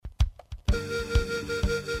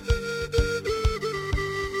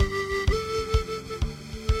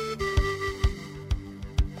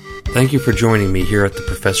thank you for joining me here at the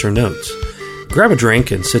Professor Notes. Grab a drink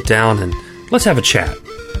and sit down and let's have a chat.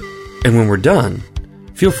 And when we're done,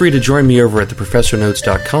 feel free to join me over at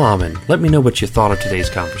theprofessornotes.com and let me know what you thought of today's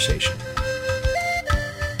conversation.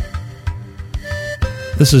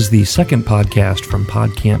 This is the second podcast from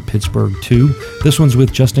Podcamp Pittsburgh 2. This one's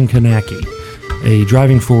with Justin Kownacki, a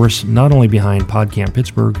driving force not only behind Podcamp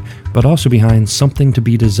Pittsburgh, but also behind Something to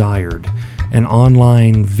Be Desired, an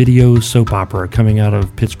online video soap opera coming out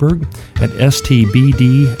of Pittsburgh at stbd.tv.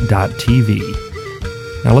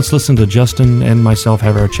 Now let's listen to Justin and myself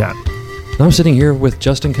have our chat. I'm sitting here with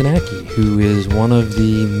Justin Kownacki, who is one of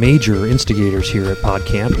the major instigators here at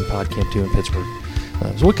Podcamp and Podcamp 2 in Pittsburgh.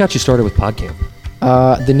 So what got you started with Podcamp?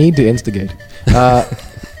 The need to instigate.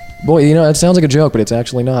 Boy, it sounds like a joke, but it's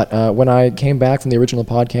actually not. When I came back from the original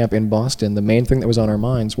Podcamp in Boston, the main thing that was on our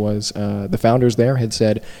minds was the founders there had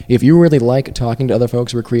said, if you really like talking to other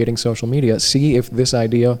folks who are creating social media, see if this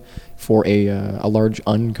idea for a large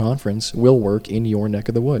unconference will work in your neck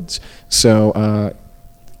of the woods. So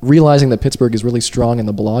realizing that Pittsburgh is really strong in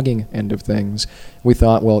the blogging end of things, we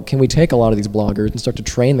thought, well, can we take a lot of these bloggers and start to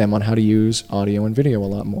train them on how to use audio and video a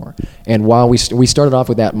lot more? And while we started off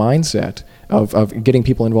with that mindset of getting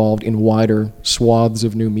people involved in wider swaths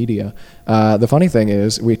of new media, the funny thing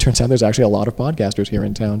is, it turns out there's actually a lot of podcasters here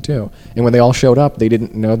in town too. And when they all showed up, they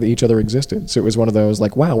didn't know that each other existed. So it was one of those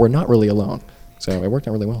like, wow, we're not really alone. So it worked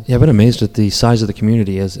out really well. Yeah, I've been amazed at the size of the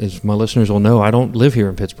community. As my listeners will know, I don't live here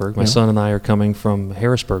in Pittsburgh. My son and I are coming from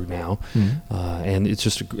Harrisburg now, and it's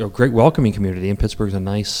just a great welcoming community. And Pittsburgh's a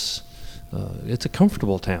nice, it's a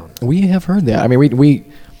comfortable town. We have heard that. I mean,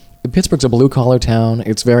 Pittsburgh's a blue-collar town.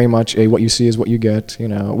 It's very much a what you see is what you get.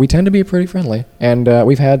 We tend to be pretty friendly, and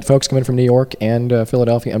we've had folks come in from New York and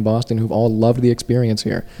Philadelphia and Boston who've all loved the experience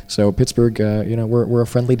here. So Pittsburgh, we're a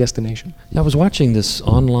friendly destination. Yeah, I was watching this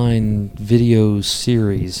online video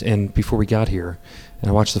series, and before we got here,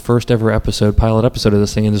 and I watched the first ever pilot episode of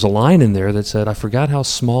this thing, and there's a line in there that said, "I forgot how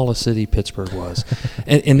small a city Pittsburgh was,"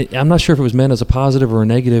 and I'm not sure if it was meant as a positive or a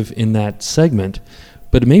negative in that segment.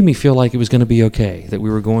 But it made me feel like it was going to be okay, that we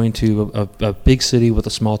were going to a big city with a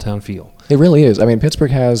small town feel. It really is. I mean,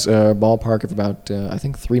 Pittsburgh has a ballpark of about, I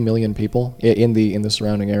think, 3 million people in the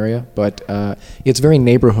surrounding area, but it's very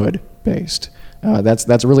neighborhood-based.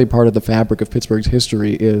 That's really part of the fabric of Pittsburgh's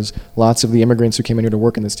history is lots of the immigrants who came in here to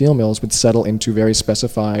work in the steel mills would settle into very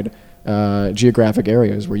specified geographic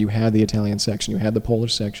areas where you had the Italian section, you had the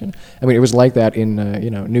Polish section. I mean, it was like that in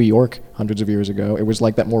New York hundreds of years ago. It was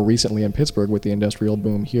like that more recently in Pittsburgh with the industrial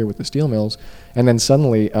boom here with the steel mills. And then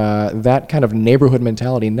suddenly that kind of neighborhood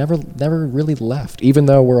mentality never really left. Even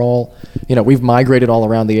though we're all, we've migrated all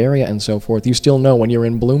around the area and so forth, you still know when you're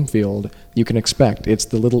in Bloomfield, you can expect it's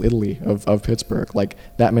the Little Italy of Pittsburgh. Like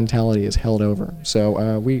that mentality is held over.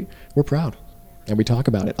 So we're proud. And we talk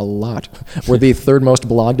about it a lot. We're the third most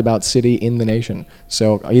blogged about city in the nation.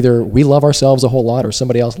 So either we love ourselves a whole lot or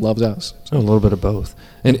somebody else loves us. So a little bit of both.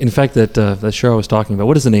 And in fact, that show I was talking about,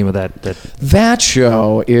 what is the name of that? That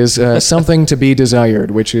show is Something to Be Desired,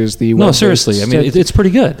 which is the... No, seriously. I mean, it's pretty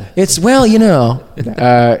good. It's, well, no,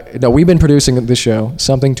 we've been producing this show,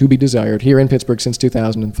 Something to Be Desired, here in Pittsburgh since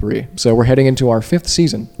 2003. So we're heading into our 5th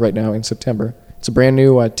season right now in September. It's a brand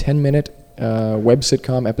new 10-minute web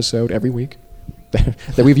sitcom episode every week.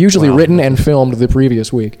 that we've usually written and filmed the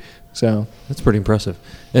previous week. So that's pretty impressive.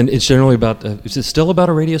 And it's generally about, is it still about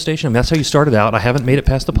a radio station? I mean, that's how you started out. I haven't made it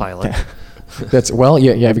past the pilot.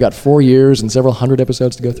 You've got 4 years and several hundred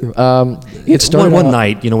episodes to go through. It started one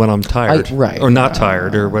night, when I'm tired, or not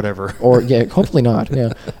tired, or whatever. Or hopefully not.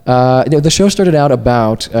 Yeah, the show started out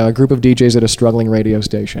about a group of DJs at a struggling radio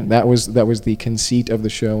station. That was the conceit of the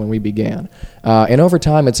show when we began. And over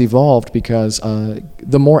time, it's evolved because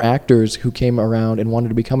the more actors who came around and wanted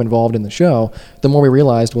to become involved in the show, the more we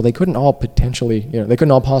realized, well, they couldn't all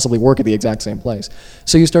possibly work at the exact same place.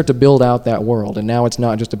 So you start to build out that world, and now it's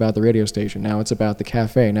not just about the radio station. Now it's about the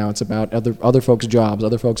cafe. Now it's about other folks' jobs,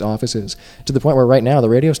 other folks' offices, to the point where right now the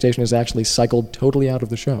radio station is actually cycled totally out of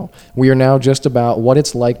the show. We are now just about what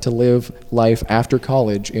it's like to live life after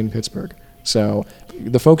college in Pittsburgh. So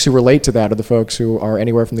the folks who relate to that are the folks who are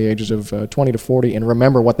anywhere from the ages of 20 to 40 and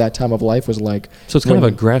remember what that time of life was like. So it's kind of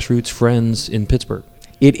a grassroots Friends in Pittsburgh.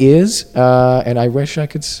 It is, and I wish I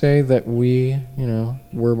could say that we're a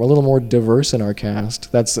little more diverse in our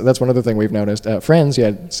cast. That's one other thing we've noticed. Friends, you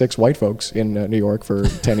had 6 white folks in New York for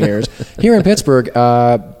 10 years. Here in Pittsburgh,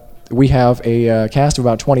 we have a cast of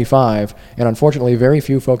about 25, and unfortunately, very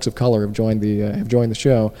few folks of color have joined the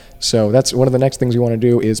show. So that's one of the next things we want to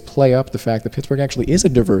do is play up the fact that Pittsburgh actually is a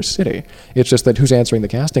diverse city. It's just that who's answering the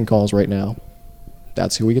casting calls right now?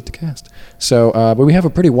 that's who we get to cast. So, but we have a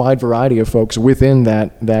pretty wide variety of folks within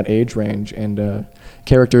that age range, and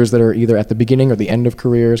characters that are either at the beginning or the end of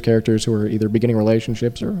careers, characters who are either beginning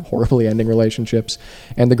relationships or horribly ending relationships.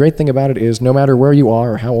 And the great thing about it is no matter where you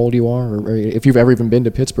are or how old you are or if you've ever even been to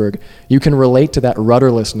Pittsburgh, you can relate to that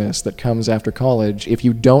rudderlessness that comes after college if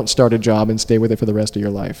you don't start a job and stay with it for the rest of your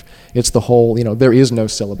life. It's the whole, there is no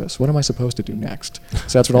syllabus. What am I supposed to do next?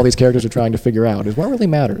 So that's what all these characters are trying to figure out, is what really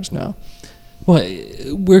matters now. Well,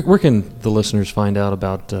 where can the listeners find out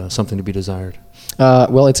about Something to Be Desired?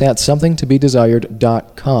 Well, it's at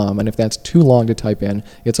somethingtobedesired.com, and if that's too long to type in,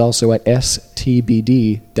 it's also at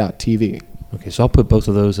stbd.tv. Okay, so I'll put both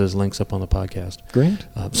of those as links up on the podcast. Great.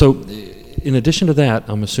 So, in addition to that,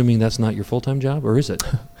 I'm assuming that's not your full-time job, or is it?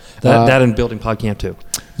 That and building Podcamp too.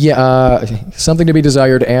 Yeah, Something to Be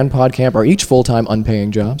Desired and Podcamp are each full-time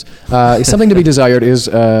unpaying jobs. Something to Be Desired is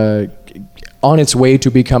on its way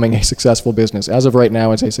to becoming a successful business. As of right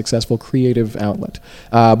now, it's a successful creative outlet.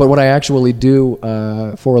 But what I actually do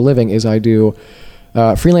for a living is I do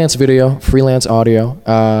freelance video, freelance audio,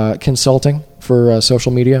 consulting for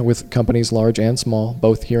social media with companies large and small,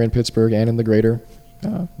 both here in Pittsburgh and in the greater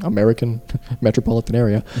American metropolitan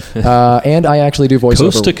area. And I actually do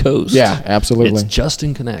voiceover. Coast to coast. Yeah, absolutely. It's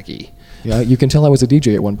Justin Kownacki. Yeah, you can tell I was a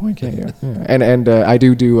DJ at one point, can't you? Yeah. And I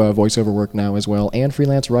do voiceover work now as well, and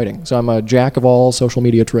freelance writing. So I'm a jack of all social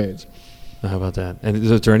media trades. How about that? And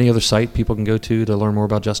is there any other site people can go to learn more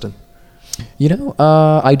about Justin?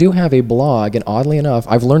 I do have a blog, and oddly enough,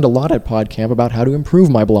 I've learned a lot at Podcamp about how to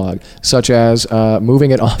improve my blog, such as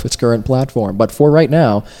moving it off its current platform. But for right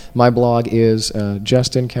now, my blog is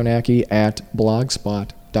Justin Kownacki at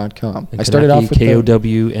blogspot.com. I started off with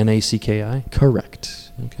Kownacki. Correct.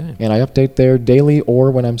 Okay. And I update there daily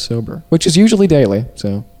or when I'm sober, which is usually daily.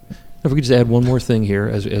 So, if we could just add one more thing here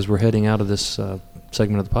as we're heading out of this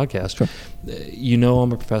segment of the podcast. Sure.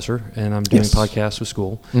 I'm a professor, and I'm doing podcasts with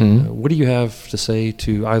school. Mm-hmm. What do you have to say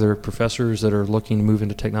to either professors that are looking to move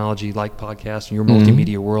into technology like podcasts in your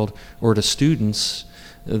multimedia world, or to students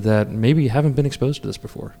that maybe haven't been exposed to this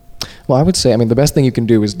before? Well, I would say, the best thing you can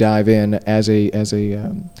do is dive in as a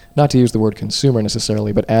not to use the word consumer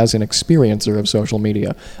necessarily, but as an experiencer of social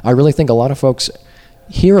media. I really think a lot of folks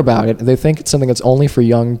hear about it, they think it's something that's only for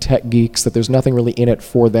young tech geeks, that there's nothing really in it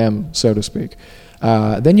for them, so to speak.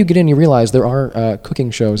 Then you get in and you realize there are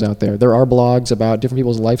cooking shows out there. There are blogs about different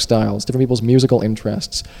people's lifestyles, different people's musical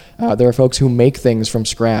interests. There are folks who make things from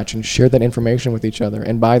scratch and share that information with each other.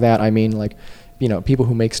 And by that, I mean, people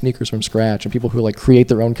who make sneakers from scratch, and people who create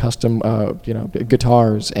their own custom,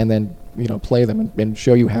 guitars and then, play them and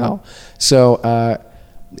show you how. So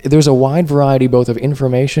there's a wide variety both of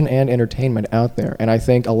information and entertainment out there. And I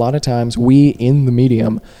think a lot of times we in the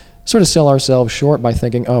medium sort of sell ourselves short by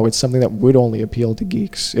thinking, it's something that would only appeal to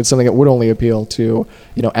geeks. It's something that would only appeal to,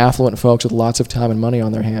 affluent folks with lots of time and money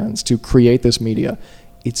on their hands to create this media.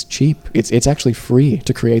 It's cheap. It's actually free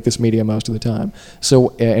to create this media most of the time.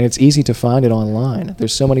 So, and it's easy to find it online.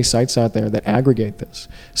 There's so many sites out there that aggregate this.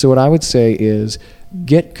 So what I would say is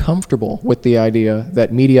get comfortable with the idea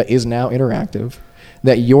that media is now interactive,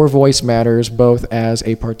 that your voice matters both as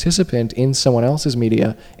a participant in someone else's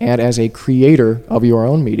media and as a creator of your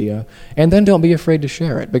own media, and then don't be afraid to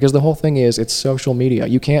share it, because the whole thing is it's social media.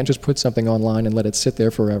 You can't just put something online and let it sit there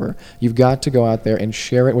forever. You've got to go out there and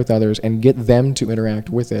share it with others and get them to interact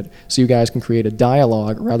with it so you guys can create a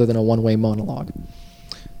dialogue rather than a one-way monologue.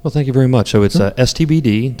 Well, thank you very much. So it's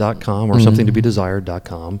stbd.com or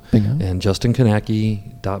somethingtobedesired.com and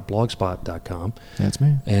justinkownacki.blogspot.com. That's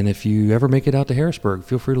me. And if you ever make it out to Harrisburg,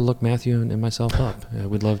 feel free to look Matthew and myself up.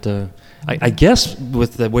 We'd love to. I guess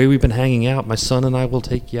with the way we've been hanging out, my son and I will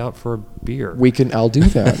take you out for a beer. I'll do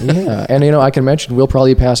that, yeah. And, I can mention we'll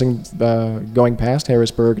probably be going past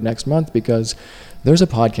Harrisburg next month because there's a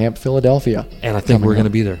Podcamp Philadelphia. And I think we're going to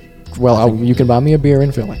be there. Well, you can buy me a beer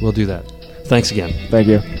in Philly. We'll do that. Thanks again. Thank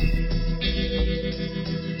you.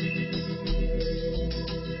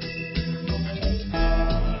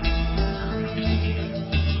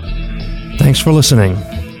 Thanks for listening.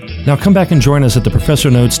 Now come back and join us at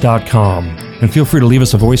theprofessornotes.com. And feel free to leave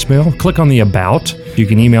us a voicemail. Click on the About. You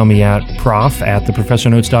can email me at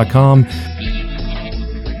prof@theprofessornotes.com.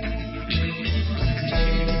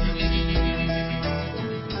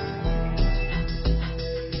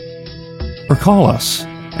 Or call us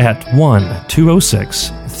at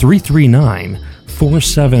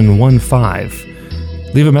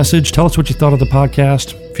 1-206-339-4715. Leave a message, tell us what you thought of the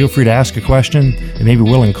podcast, feel free to ask a question, and maybe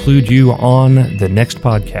we'll include you on the next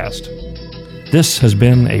podcast. This has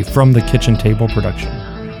been a From the Kitchen Table production.